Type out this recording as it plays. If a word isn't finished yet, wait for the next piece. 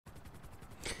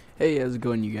Hey, how's it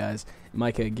going, you guys?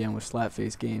 Micah again with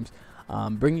Slapface Games,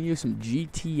 bringing you some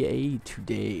GTA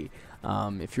today.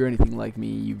 If you're anything like me,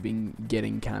 you've been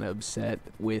getting kind of upset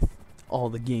with all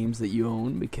the games that you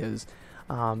own because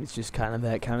it's just kind of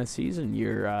that kind of season.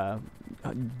 You're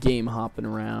game hopping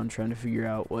around, trying to figure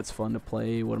out what's fun to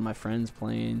play, what are my friends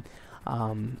playing,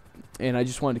 and I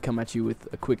just wanted to come at you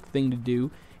with a quick thing to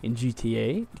do in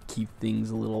GTA to keep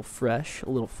things a little fresh, a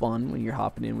little fun when you're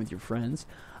hopping in with your friends.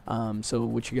 So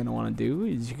what you're going to want to do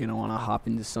is you're going to want to hop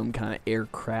into some kind of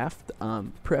aircraft,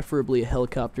 preferably a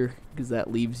helicopter, because that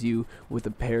leaves you with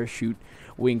a parachute.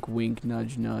 Wink, wink,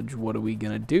 nudge, nudge. What are we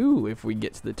going to do if we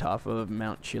get to the top of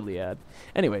Mount Chiliad?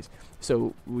 Anyways,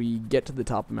 so we get to the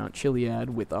top of Mount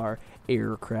Chiliad with our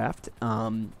aircraft.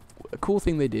 A cool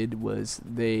thing they did was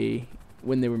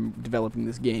when they were developing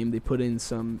this game, they put in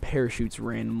some parachutes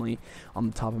randomly on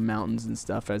the top of mountains and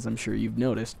stuff, as I'm sure you've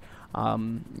noticed.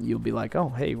 You'll be like, oh,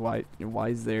 hey, why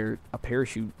is there a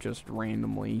parachute just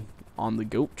randomly on the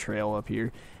goat trail up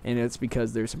here? And it's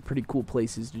because there's some pretty cool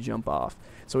places to jump off.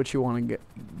 So what you're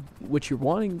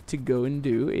wanting to go and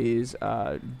do is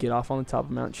get off on the top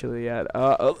of Mount Chiliad.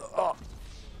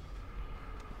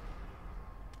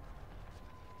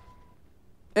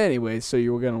 Anyways, so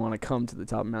you're going to want to come to the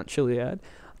top of Mount Chiliad.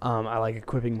 I like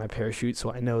equipping my parachute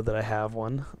so I know that I have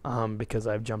one, because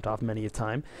I've jumped off many a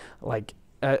time. Like,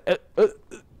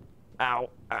 ow,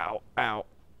 ow, ow.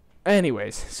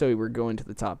 Anyways, so we're going to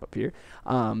the top up here.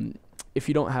 If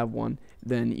you don't have one,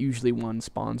 then usually one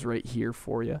spawns right here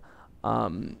for you.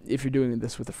 If you're doing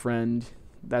this with a friend,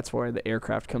 that's where the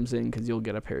aircraft comes in, because you'll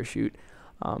get a parachute.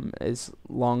 As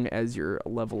long as you're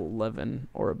level 11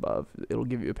 or above, it'll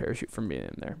give you a parachute from being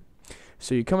in there.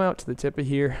 So you come out to the tip of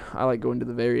here. I like going to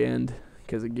the very end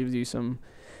because it gives you some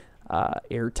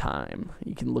air time.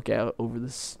 You can look out over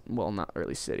this, well, not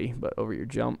really city, but over your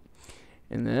jump.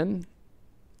 And then,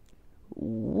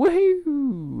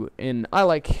 woohoo! And I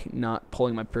like not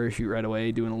pulling my parachute right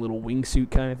away, doing a little wingsuit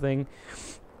kind of thing.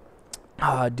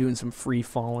 Doing some free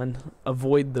falling.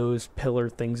 Avoid those pillar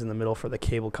things in the middle for the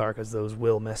cable car, because those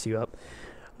will mess you up.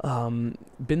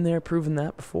 Been there, proven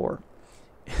that before.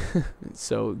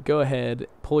 So go ahead,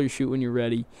 pull your chute when you're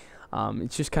ready.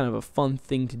 It's just kind of a fun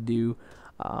thing to do.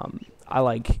 I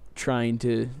like trying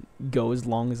to go as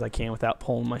long as I can without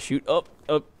pulling my chute.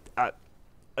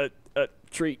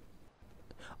 Tree.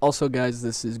 Also, guys,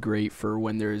 this is great for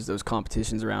when there's those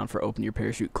competitions around for open your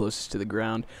parachute closest to the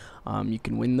ground. You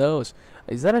can win those.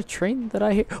 Is that a train that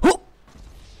I hear? Oh!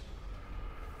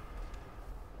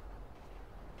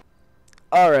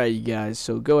 Alright, you guys,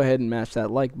 so go ahead and mash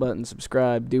that like button,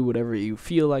 subscribe, do whatever you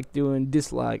feel like doing,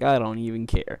 dislike, I don't even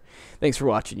care. Thanks for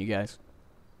watching, you guys.